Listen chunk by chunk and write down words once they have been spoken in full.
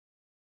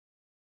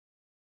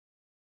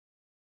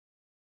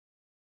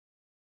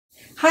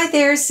Hi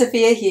there,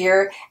 Sophia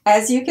here.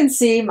 As you can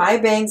see, my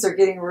bangs are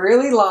getting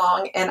really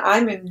long and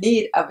I'm in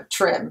need of a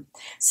trim.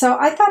 So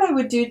I thought I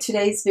would do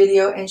today's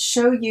video and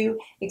show you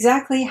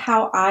exactly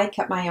how I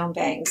cut my own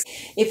bangs.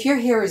 If your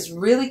hair is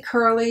really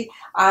curly,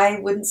 I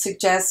wouldn't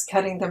suggest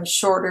cutting them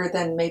shorter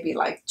than maybe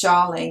like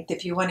jaw length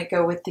if you want to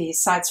go with the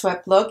side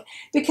swept look,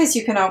 because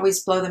you can always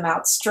blow them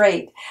out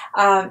straight.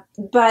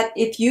 But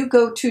if you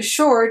go too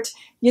short,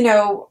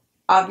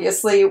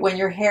 obviously when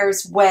your hair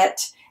is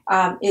wet,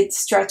 it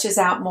stretches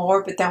out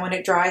more, but then when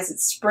it dries, it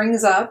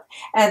springs up.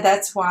 And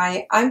that's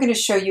why I'm going to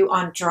show you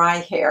on dry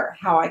hair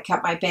how I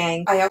cut my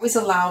bangs. I always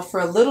allow for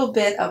a little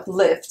bit of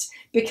lift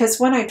because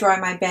when I dry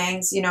my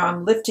bangs,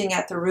 I'm lifting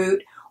at the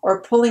root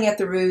or pulling at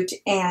the root,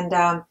 and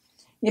I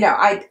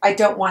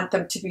don't want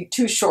them to be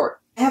too short.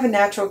 I have a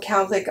natural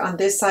cowlick on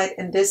this side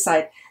and this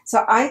side.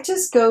 So I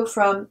just go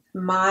from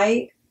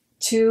my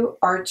two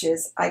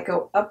arches, I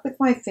go up with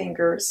my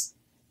fingers,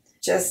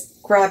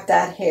 just grab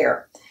that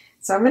hair.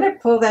 So I'm going to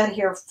pull that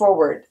hair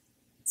forward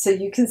so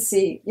you can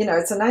see,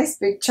 it's a nice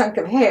big chunk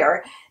of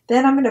hair.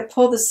 Then I'm going to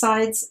pull the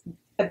sides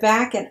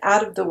back and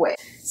out of the way.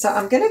 So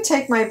I'm going to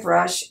take my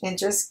brush and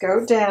just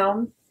go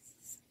down.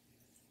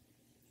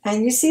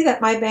 And you see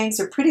that my bangs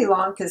are pretty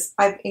long because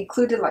I've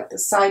included like the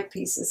side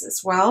pieces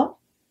as well.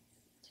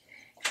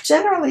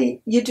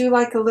 Generally, you do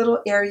like a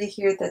little area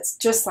here that's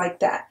just like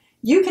that.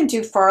 You can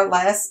do far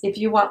less. If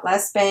you want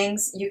less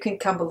bangs, you can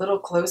come a little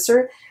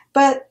closer,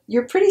 but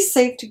you're pretty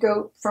safe to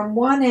go from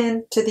one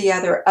end to the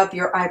other of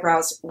your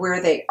eyebrows where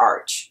they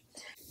arch.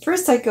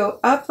 First, I go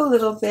up a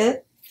little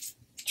bit,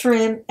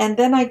 trim, and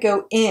then I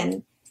go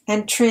in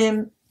and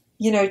trim,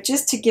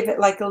 just to give it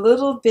like a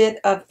little bit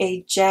of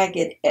a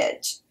jagged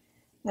edge,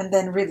 and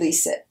then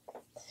release it.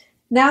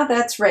 Now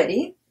that's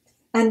ready,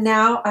 and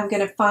now I'm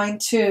going to fine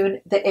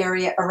tune the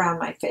area around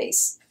my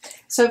face.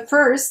 So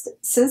first,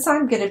 since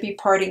I'm going to be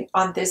parting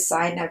on this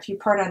side, now if you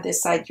part on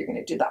this side, you're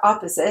going to do the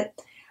opposite.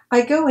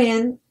 I go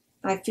in,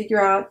 I figure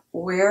out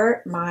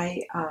where my,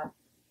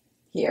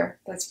 here,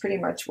 that's pretty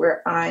much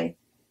where I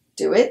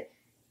do it.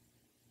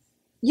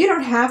 You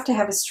don't have to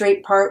have a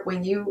straight part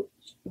when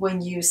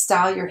you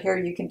style your hair.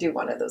 You can do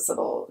one of those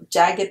little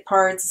jagged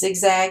parts,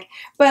 zigzag,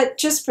 but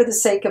just for the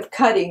sake of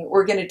cutting,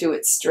 we're going to do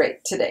it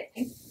straight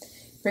today.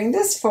 Bring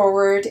this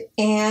forward,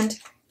 and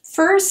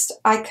first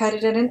I cut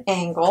it at an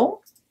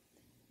angle.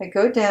 I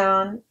go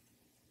down.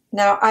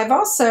 Now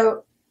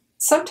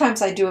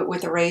sometimes I do it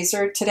with a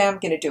razor. Today I'm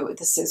going to do it with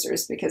the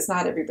scissors because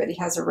not everybody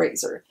has a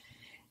razor.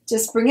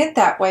 Just bring it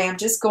that way. I'm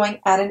just going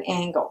at an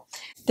angle.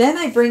 Then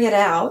I bring it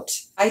out.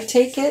 I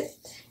take it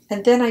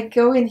and then I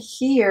go in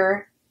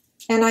here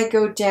and I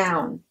go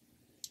down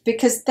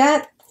because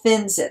that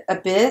thins it a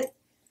bit.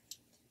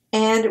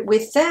 And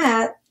with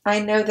that,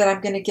 I know that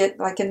I'm going to get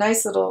like a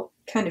nice little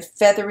kind of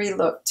feathery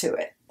look to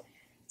it.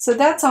 So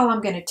that's all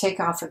I'm going to take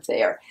off of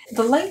there.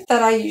 The length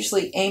that I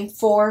usually aim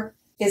for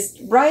is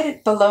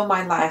right below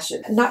my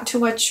lashes, not too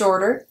much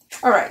shorter.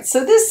 All right,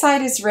 so this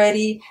side is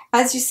ready.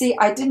 As you see,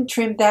 I didn't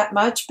trim that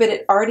much, but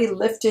it already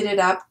lifted it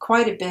up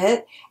quite a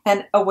bit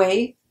and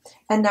away.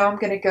 And now I'm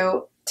going to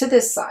go to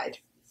this side.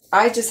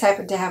 I just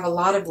happen to have a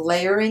lot of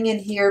layering in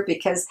here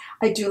because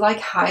I do like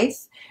height.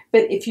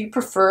 But if you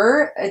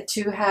prefer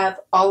to have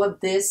all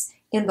of this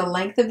in the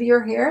length of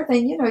your hair,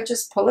 then,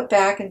 just pull it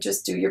back and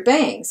just do your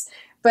bangs.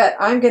 But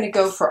I'm going to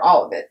go for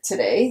all of it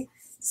today.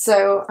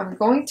 So I'm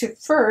going to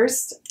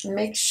first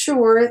make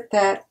sure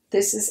that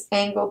this is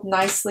angled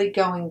nicely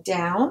going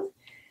down.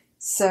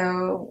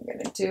 So I'm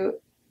going to do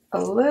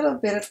a little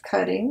bit of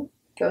cutting,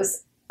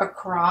 goes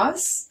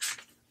across,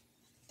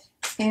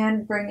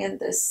 and bring in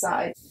this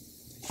side.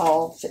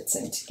 All fits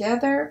in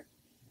together.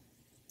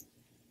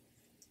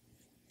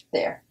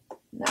 There.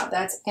 Now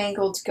that's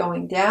angled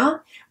going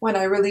down. When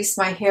I release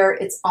my hair,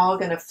 it's all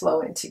going to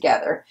flow in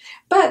together.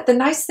 But the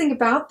nice thing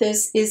about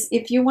this is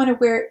if I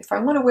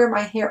want to wear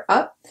my hair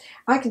up,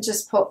 I can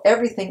just pull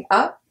everything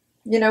up,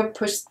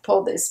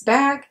 pull this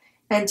back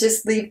and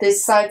just leave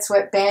this side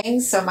swept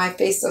bangs so my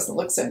face doesn't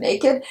look so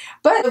naked,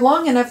 but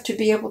long enough to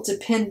be able to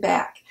pin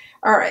back.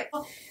 All right,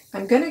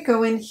 I'm going to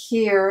go in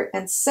here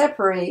and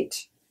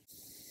separate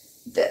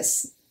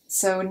this.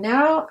 So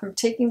now I'm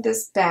taking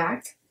this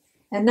back.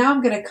 And now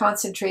I'm going to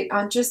concentrate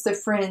on just the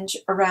fringe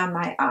around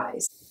my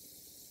eyes.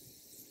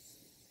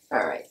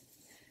 All right,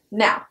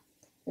 now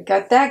I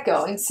got that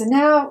going. So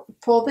now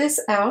pull this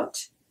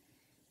out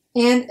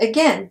and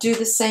again, do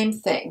the same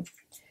thing.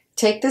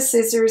 Take the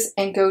scissors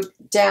and go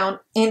down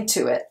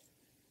into it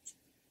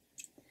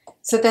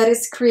so that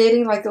it's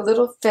creating like a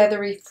little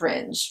feathery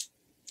fringe.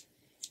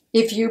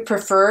 If you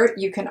prefer,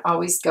 you can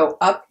always go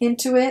up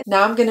into it.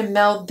 Now I'm going to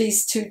meld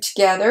these two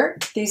together,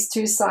 these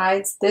two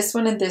sides, this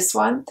one and this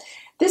one.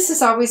 This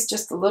is always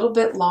just a little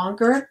bit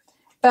longer,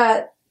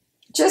 but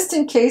just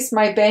in case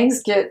my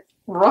bangs get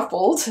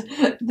ruffled,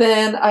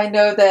 then I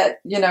know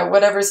that,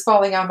 whatever's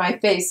falling on my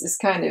face is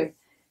kind of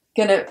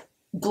going to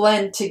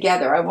blend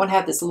together. I won't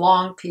have this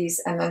long piece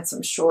and then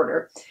some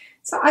shorter.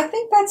 So I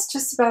think that's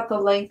just about the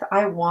length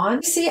I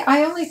want. See,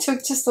 I only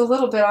took just a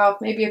little bit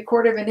off, maybe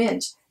 1/4 of an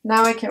inch.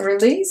 Now I can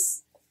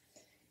release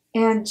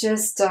and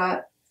just,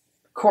 of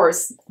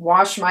course,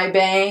 wash my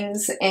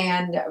bangs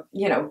and,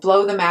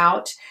 blow them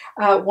out.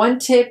 One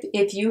tip,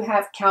 if you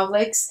have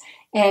cowlicks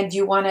and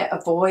you want to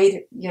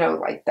avoid,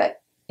 like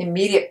that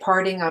immediate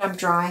parting when I'm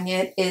drying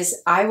it,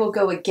 is I will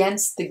go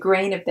against the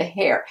grain of the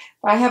hair.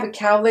 If I have a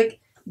cowlick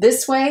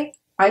this way,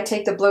 I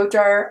take the blow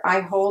dryer,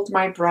 I hold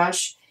my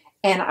brush,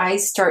 and I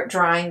start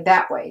drying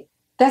that way.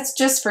 That's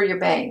just for your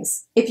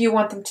bangs, if you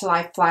want them to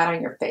lie flat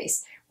on your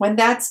face. When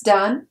that's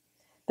done,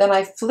 then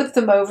I flip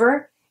them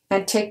over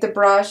and take the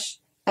brush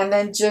and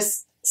then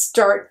just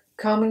start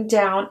combing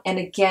down and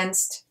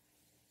against,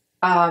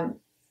 in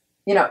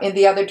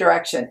the other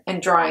direction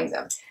and drying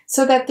them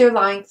so that they're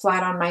lying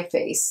flat on my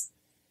face.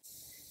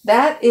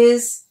 That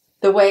is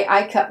the way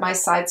I cut my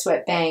side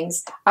swept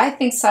bangs. I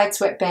think side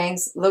swept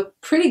bangs look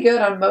pretty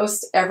good on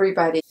most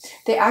everybody.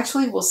 They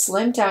actually will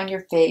slim down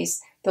your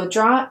face. They'll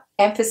draw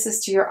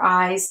emphasis to your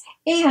eyes,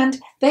 and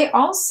they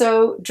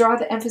also draw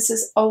the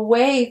emphasis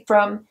away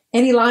from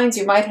any lines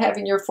you might have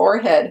in your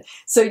forehead.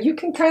 So you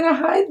can kind of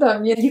hide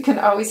them. You can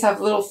always have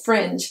a little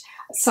fringe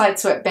side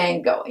swept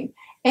bang going.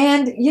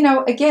 And,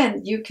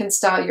 again, you can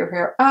style your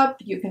hair up,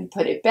 you can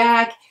put it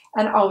back,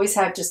 and always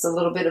have just a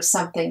little bit of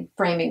something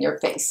framing your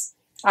face.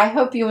 I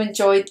hope you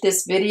enjoyed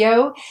this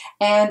video,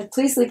 and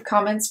please leave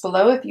comments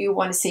below if you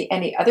want to see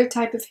any other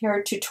type of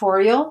hair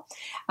tutorial.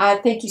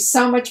 Thank you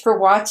so much for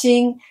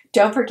watching.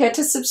 Don't forget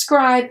to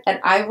subscribe, and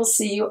I will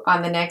see you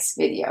on the next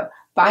video.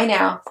 Bye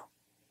now.